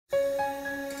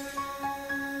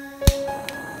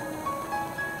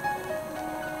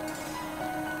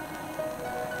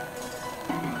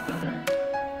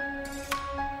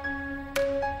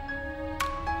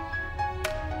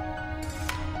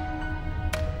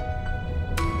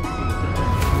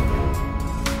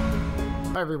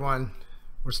Hi everyone,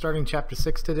 we're starting chapter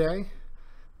 6 today.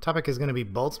 The topic is going to be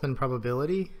Boltzmann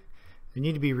probability. You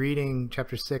need to be reading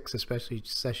chapter 6, especially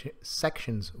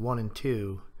sections 1 and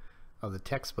 2 of the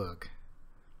textbook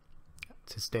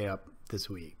to stay up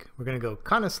this week. We're going to go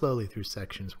kind of slowly through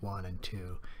sections 1 and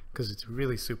 2 because it's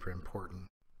really super important.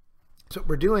 So what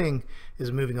we're doing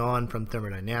is moving on from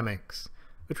thermodynamics,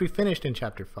 which we finished in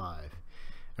chapter 5.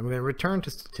 And we're going to return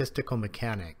to statistical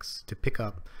mechanics to pick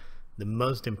up the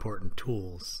most important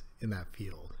tools in that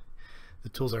field. The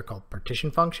tools are called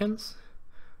partition functions.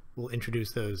 We'll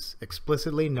introduce those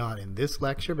explicitly, not in this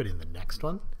lecture, but in the next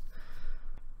one.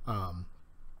 And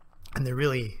they're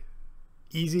really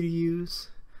easy to use.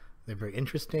 They're very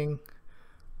interesting.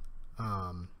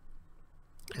 And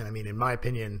I mean, in my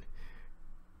opinion,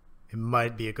 it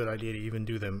might be a good idea to even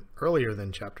do them earlier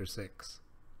than chapter 6.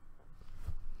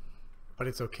 But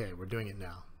it's okay, we're doing it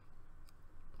now.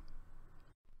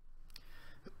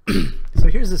 So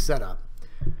here's the setup.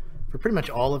 For pretty much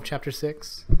all of chapter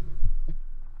 6,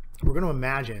 we're going to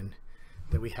imagine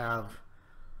that we have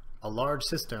a large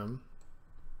system.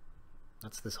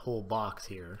 That's this whole box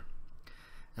here.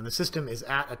 And the system is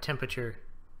at a temperature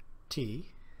T.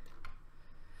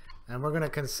 And we're going to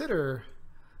consider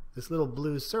this little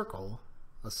blue circle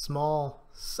a small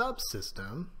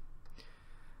subsystem.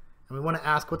 And we want to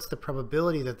ask what's the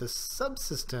probability that the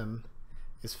subsystem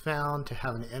is found to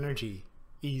have an energy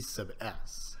E sub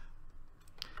s.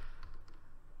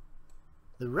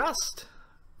 The rest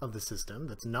of the system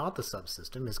that's not the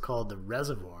subsystem is called the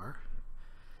reservoir.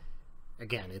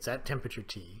 Again, it's at temperature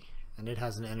T and it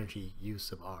has an energy U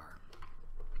sub r.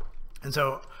 And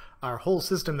so our whole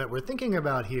system that we're thinking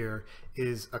about here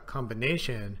is a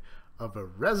combination of a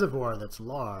reservoir that's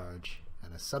large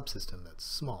and a subsystem that's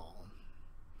small.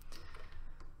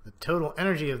 The total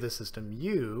energy of the system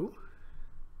U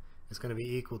is going to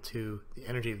be equal to the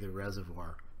energy of the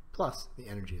reservoir plus the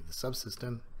energy of the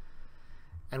subsystem.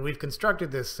 And we've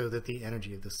constructed this so that the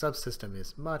energy of the subsystem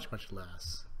is much, much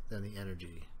less than the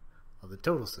energy of the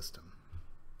total system.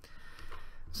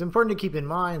 It's important to keep in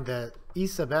mind that E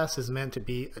sub s is meant to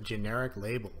be a generic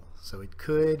label. So it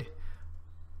could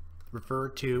refer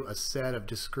to a set of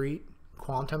discrete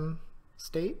quantum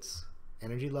states,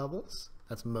 energy levels.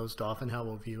 That's most often how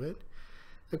we'll view it.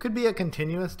 It could be a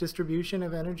continuous distribution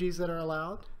of energies that are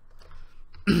allowed.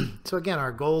 So again,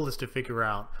 our goal is to figure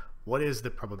out what is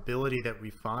the probability that we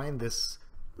find this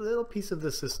little piece of the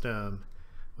system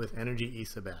with energy E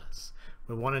sub s.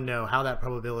 We want to know how that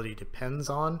probability depends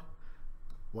on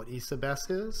what E sub s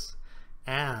is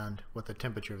and what the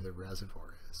temperature of the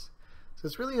reservoir is. So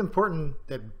it's really important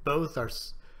that both are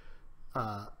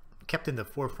kept in the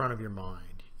forefront of your mind.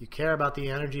 You care about the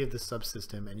energy of the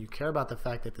subsystem, and you care about the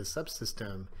fact that the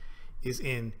subsystem is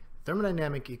in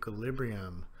thermodynamic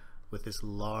equilibrium with this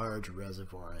large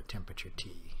reservoir at temperature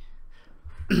T.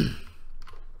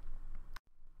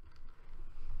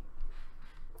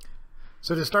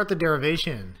 So to start the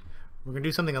derivation, we're going to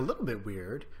do something a little bit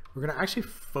weird. We're going to actually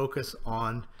focus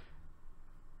on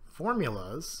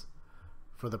formulas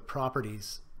for the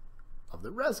properties of the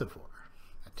reservoir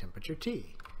at temperature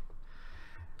T.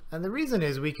 And the reason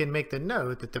is we can make the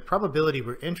note that the probability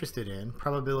we're interested in,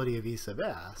 probability of E sub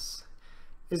s,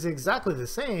 is exactly the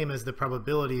same as the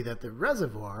probability that the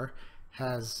reservoir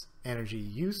has energy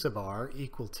U sub r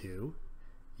equal to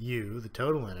U, the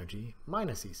total energy,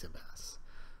 minus E sub s.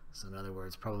 So in other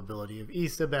words, probability of E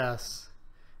sub s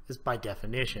is by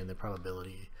definition the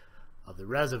probability of the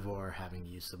reservoir having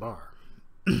U sub r.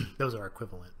 Those are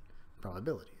equivalent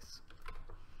probabilities.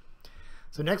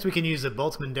 So next we can use the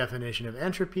Boltzmann definition of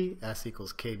entropy, S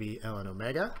equals kb ln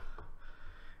omega.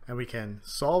 And we can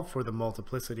solve for the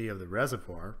multiplicity of the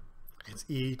reservoir. It's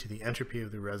E to the entropy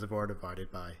of the reservoir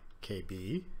divided by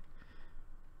kb.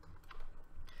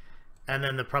 And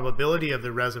then the probability of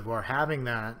the reservoir having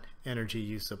that energy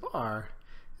U sub r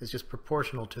is just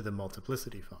proportional to the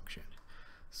multiplicity function.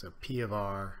 So P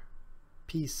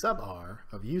sub r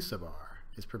of U sub r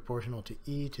is proportional to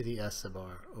E to the S sub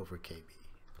r over kb.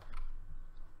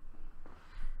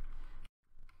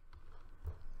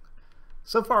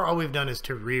 So far, all we've done is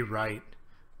to rewrite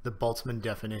the Boltzmann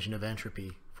definition of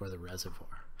entropy for the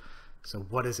reservoir. So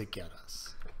what does it get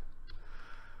us?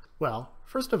 Well,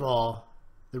 first of all,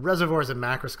 the reservoir is a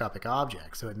macroscopic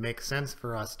object, so it makes sense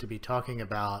for us to be talking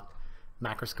about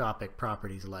macroscopic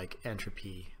properties like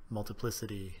entropy,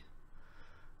 multiplicity,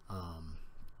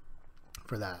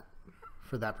 for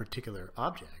that particular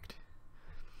object.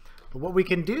 But what we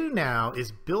can do now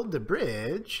is build the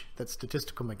bridge that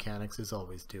statistical mechanics is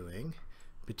always doing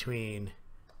between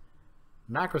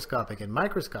macroscopic and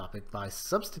microscopic by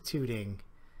substituting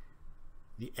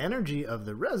the energy of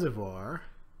the reservoir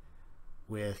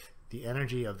with the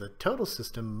energy of the total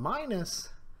system minus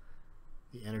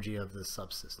the energy of the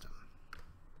subsystem.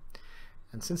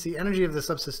 And since the energy of the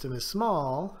subsystem is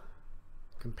small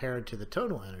compared to the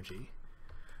total energy,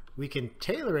 we can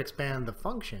Taylor expand the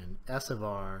function S sub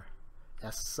r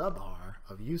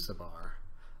of u sub r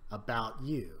about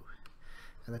u.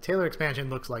 And the Taylor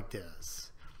expansion looks like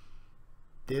this.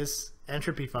 This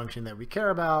entropy function that we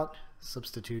care about,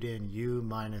 substitute in u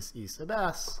minus e sub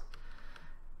s.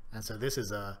 And so this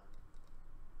is a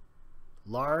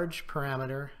large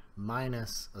parameter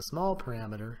minus a small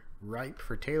parameter ripe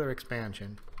for Taylor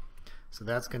expansion. So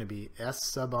that's going to be S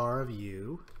sub r of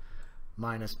u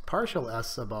minus partial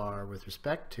S sub r with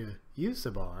respect to u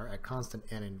sub r at constant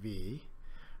n and v.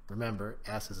 Remember,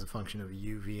 S is a function of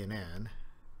u, v, and n,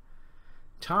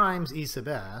 times e sub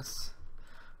s,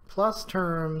 plus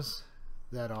terms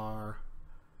that are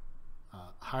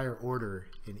higher order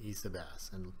in e sub s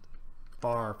and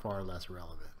far, far less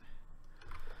relevant.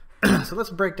 So let's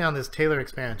break down this Taylor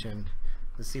expansion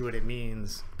to see what it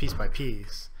means piece by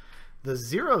piece. The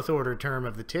 0th order term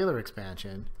of the Taylor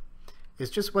expansion is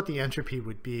just what the entropy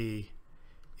would be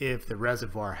if the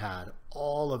reservoir had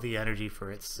all of the energy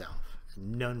for itself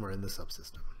and none were in the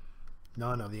subsystem.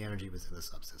 None of the energy was in the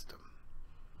subsystem.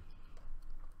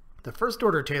 The 1st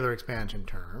order Taylor expansion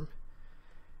term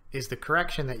is the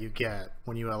correction that you get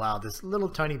when you allow this little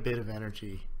tiny bit of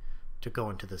energy to go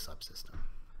into the subsystem.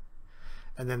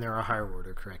 And then there are higher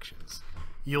order corrections.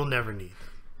 You'll never need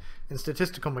them. In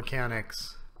statistical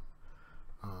mechanics,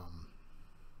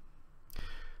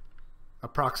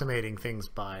 approximating things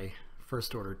by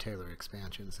 1st order Taylor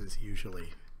expansions is usually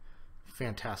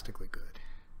fantastically good.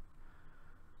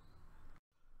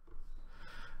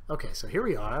 Okay, so here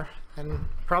we are, and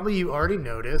probably you already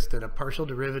noticed that a partial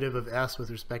derivative of s with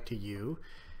respect to u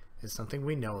is something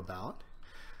we know about.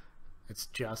 It's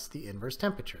just the inverse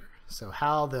temperature. So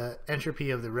how the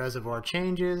entropy of the reservoir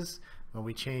changes when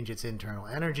we change its internal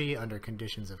energy under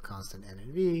conditions of constant n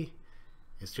and v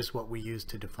is just what we use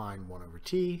to define 1 over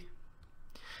t.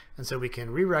 And so we can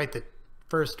rewrite the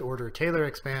 1st order Taylor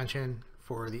expansion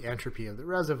for the entropy of the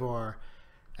reservoir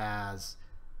as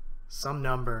some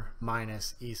number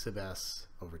minus e sub s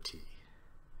over t.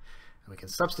 And we can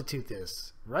substitute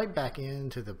this right back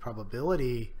into the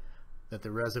probability that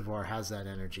the reservoir has that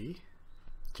energy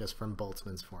just from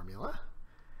Boltzmann's formula.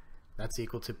 That's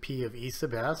equal to p of e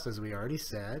sub s, as we already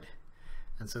said.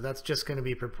 And so that's just going to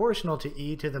be proportional to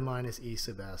e to the minus e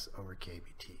sub s over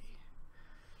kBt.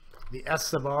 The s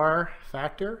sub r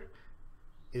factor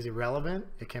is irrelevant.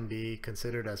 It can be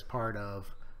considered as part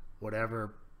of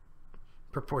whatever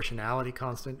proportionality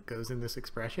constant goes in this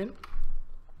expression.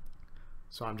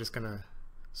 So I'm just going to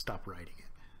stop writing it.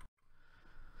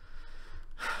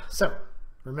 So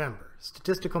remember,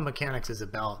 statistical mechanics is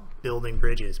about building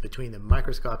bridges between the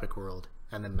microscopic world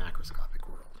and the macroscopic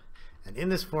world. And in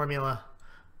this formula,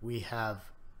 we have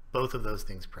both of those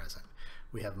things present.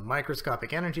 We have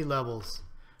microscopic energy levels,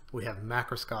 we have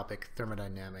macroscopic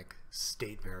thermodynamic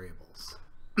state variables.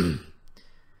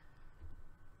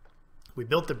 We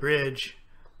built the bridge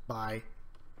by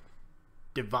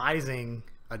devising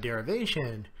a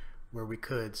derivation where we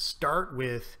could start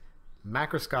with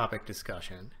macroscopic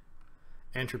discussion,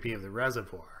 entropy of the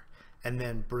reservoir, and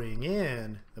then bring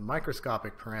in the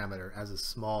microscopic parameter as a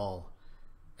small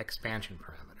expansion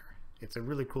parameter. It's a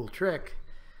really cool trick,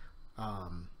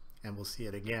 and we'll see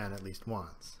it again at least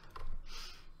once.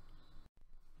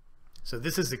 So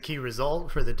this is the key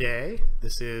result for the day.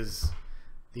 This is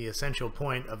the essential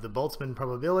point of the Boltzmann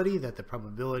probability, that the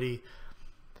probability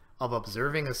of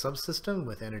observing a subsystem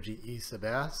with energy E sub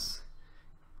s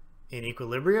in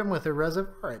equilibrium with a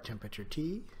reservoir at temperature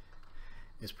T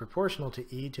is proportional to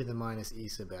e to the minus e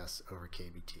sub s over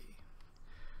kBt.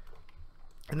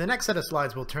 In the next set of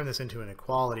slides, we'll turn this into an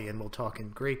equality, and we'll talk in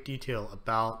great detail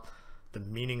about the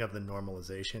meaning of the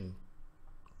normalization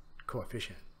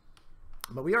coefficient.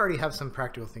 But we already have some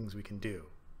practical things we can do.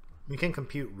 We can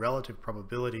compute relative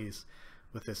probabilities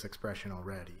with this expression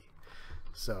already.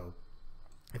 So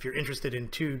if you're interested in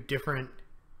 2 different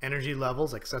energy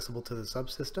levels accessible to the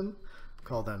subsystem,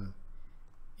 call them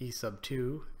E sub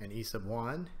 2 and E sub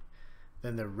 1,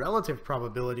 then the relative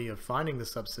probability of finding the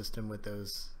subsystem with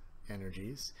those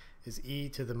energies is e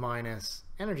to the minus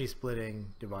energy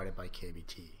splitting divided by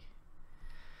kBt.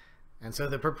 And so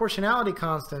the proportionality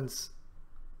constants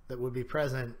that would be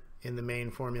present in the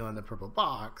main formula in the purple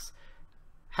box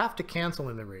have to cancel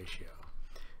in the ratio,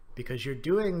 because you're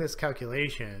doing this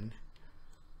calculation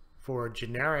for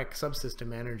generic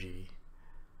subsystem energy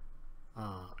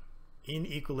in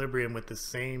equilibrium with the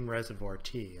same reservoir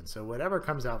T. And so whatever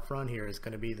comes out front here is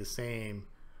going to be the same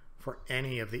for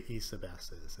any of the E sub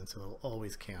s's, and so it'll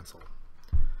always cancel.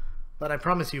 But I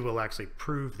promise you we'll actually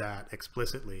prove that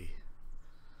explicitly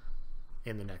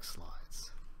in the next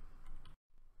slides.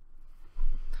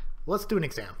 Let's do an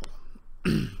example.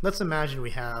 Let's imagine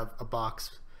we have a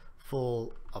box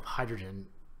full of hydrogen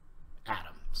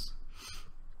atoms.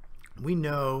 We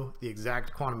know the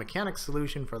exact quantum mechanics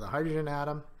solution for the hydrogen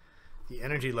atom. The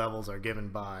energy levels are given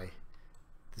by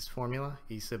this formula.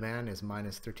 E sub n is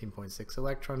minus 13.6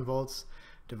 electron volts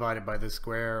divided by the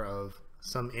square of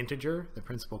some integer, the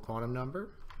principal quantum number.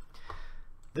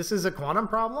 This is a quantum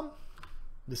problem.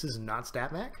 This is not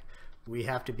StatMech. We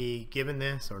have to be given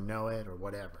this or know it or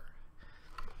whatever.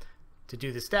 To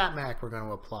do the StatMech, we're going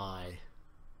to apply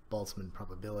Boltzmann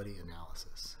probability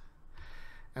analysis.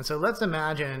 And so let's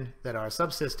imagine that our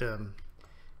subsystem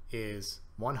is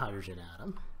one hydrogen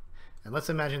atom, and let's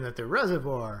imagine that the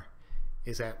reservoir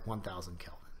is at 1000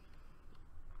 Kelvin.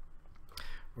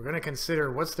 We're going to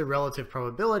consider what's the relative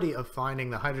probability of finding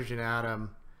the hydrogen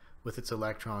atom with its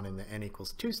electron in the n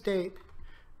equals 2 state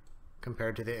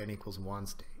compared to the n equals 1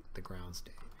 state, the ground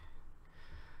state.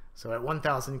 So at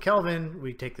 1000 Kelvin,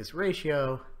 we take this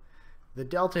ratio. The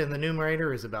delta in the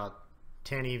numerator is about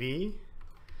 10 eV.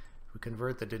 If we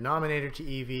convert the denominator to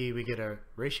eV, we get a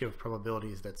ratio of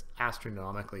probabilities that's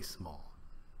astronomically small.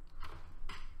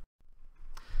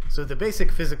 So the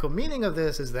basic physical meaning of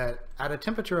this is that at a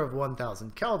temperature of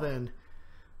 1000 Kelvin,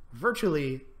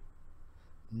 virtually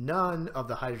none of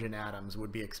the hydrogen atoms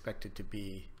would be expected to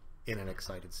be in an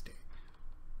excited state.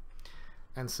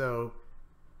 And so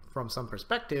from some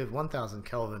perspective, 1000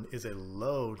 Kelvin is a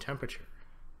low temperature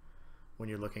when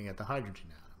you're looking at the hydrogen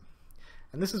atom.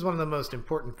 And this is one of the most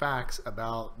important facts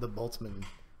about the Boltzmann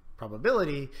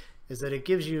probability, is that it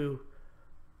gives you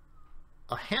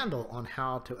a handle on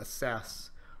how to assess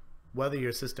whether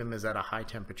your system is at a high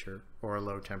temperature or a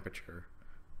low temperature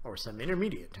or some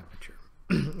intermediate temperature.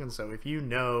 And so if you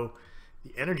know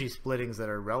the energy splittings that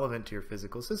are relevant to your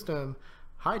physical system,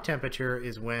 high temperature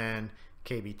is when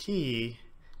kBT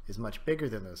is much bigger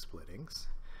than those splittings,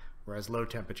 whereas low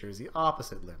temperature is the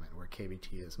opposite limit, where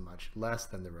kBT is much less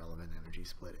than the relevant energy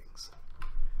splittings.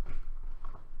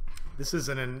 This is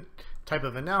a type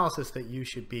of analysis that you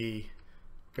should be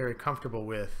very comfortable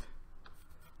with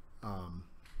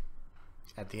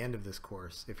at the end of this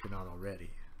course, if you're not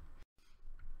already.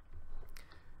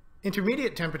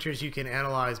 Intermediate temperatures you can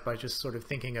analyze by just sort of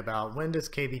thinking about when does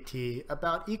kBT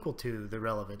about equal to the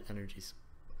relevant energy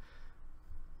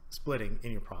splitting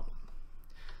in your problem.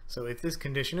 So if this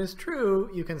condition is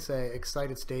true, you can say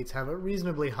excited states have a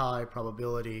reasonably high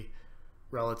probability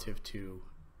relative to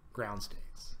ground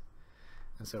states.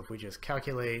 And so if we just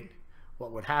calculate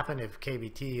what would happen if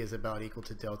kBT is about equal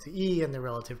to delta E and the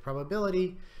relative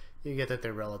probability, you get that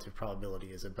the relative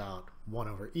probability is about 1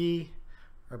 over E,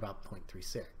 or about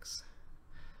 0.36.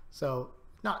 So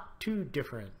not too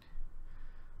different,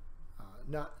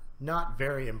 not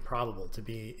very improbable to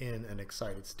be in an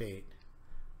excited state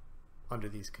under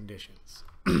these conditions.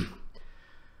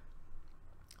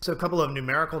 So a couple of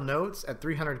numerical notes. At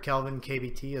 300 Kelvin,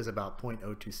 kBT is about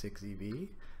 0.026 eV.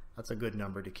 That's a good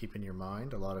number to keep in your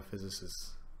mind. A lot of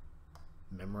physicists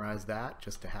memorize that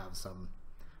just to have some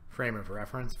frame of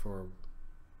reference for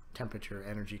temperature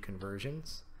energy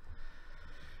conversions.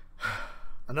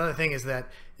 Another thing is that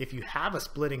if you have a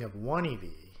splitting of 1 eV,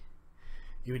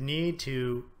 you would need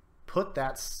to put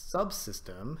that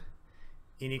subsystem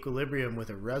in equilibrium with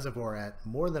a reservoir at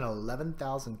more than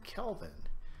 11,000 Kelvin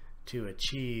to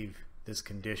achieve this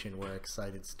condition where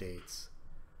excited states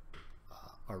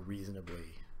are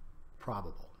reasonably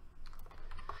probable.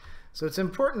 So it's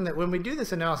important that when we do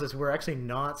this analysis, we're actually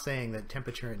not saying that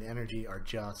temperature and energy are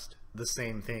just the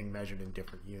same thing measured in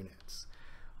different units.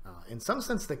 In some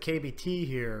sense, the kBT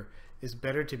here is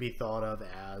better to be thought of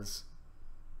as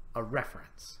a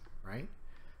reference, right?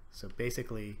 So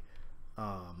basically,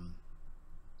 a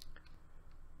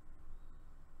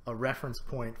reference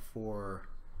point for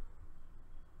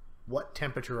what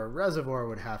temperature a reservoir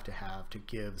would have to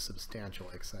give substantial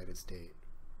excited state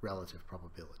relative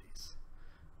probabilities.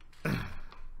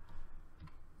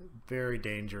 Very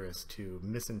dangerous to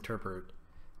misinterpret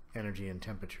energy and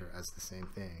temperature as the same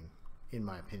thing, in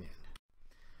my opinion.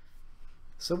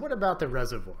 So what about the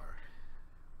reservoir?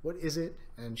 What is it,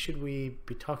 and should we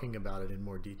be talking about it in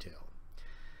more detail?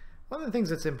 One of the things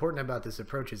that's important about this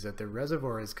approach is that the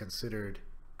reservoir is considered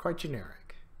quite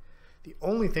generic. The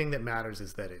only thing that matters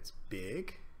is that it's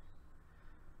big.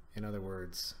 In other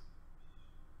words,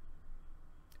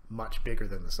 much bigger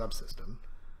than the subsystem,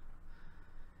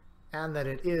 and that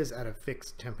it is at a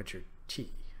fixed temperature T.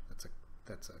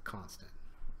 That's a constant.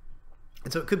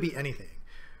 And so it could be anything.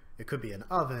 It could be an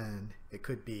oven. It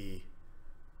could be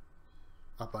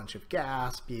a bunch of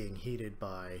gas being heated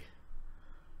by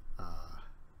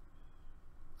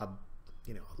a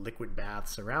liquid bath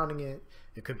surrounding it.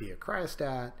 It could be a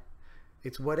cryostat.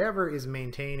 It's whatever is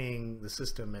maintaining the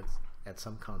system at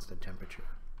some constant temperature.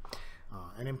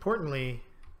 And importantly,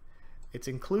 it's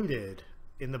included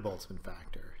in the Boltzmann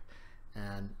factor.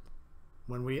 And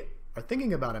when we are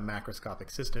thinking about a macroscopic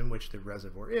system, which the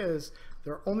reservoir is,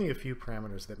 there are only a few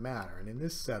parameters that matter. And in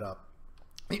this setup,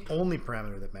 the only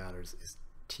parameter that matters is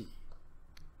T.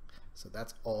 So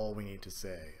that's all we need to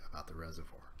say about the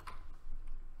reservoir.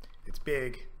 It's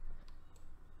big,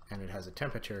 and it has a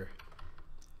temperature,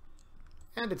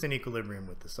 and it's in equilibrium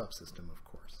with the subsystem, of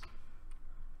course.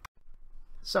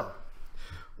 So,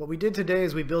 what we did today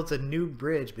is we built a new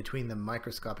bridge between the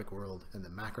microscopic world and the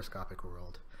macroscopic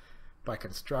world by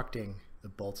constructing the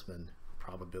Boltzmann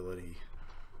probability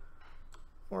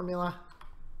formula.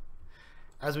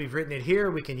 As we've written it here,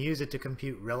 we can use it to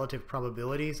compute relative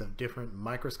probabilities of different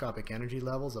microscopic energy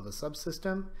levels of a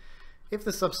subsystem if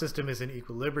the subsystem is in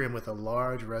equilibrium with a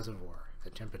large reservoir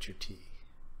at temperature T.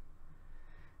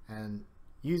 And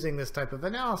using this type of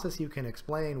analysis, you can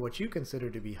explain what you consider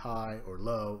to be high or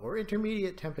low or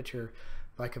intermediate temperature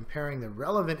by comparing the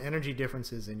relevant energy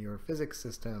differences in your physics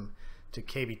system to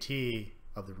kBT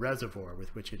of the reservoir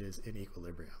with which it is in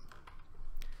equilibrium.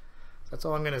 So that's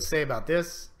all I'm going to say about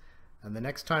this. And the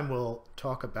next time we'll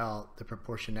talk about the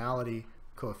proportionality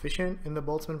coefficient in the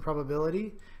Boltzmann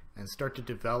probability and start to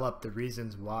develop the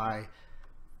reasons why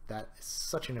that is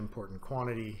such an important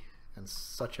quantity and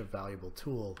such a valuable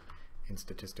tool in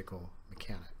statistical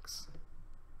mechanics.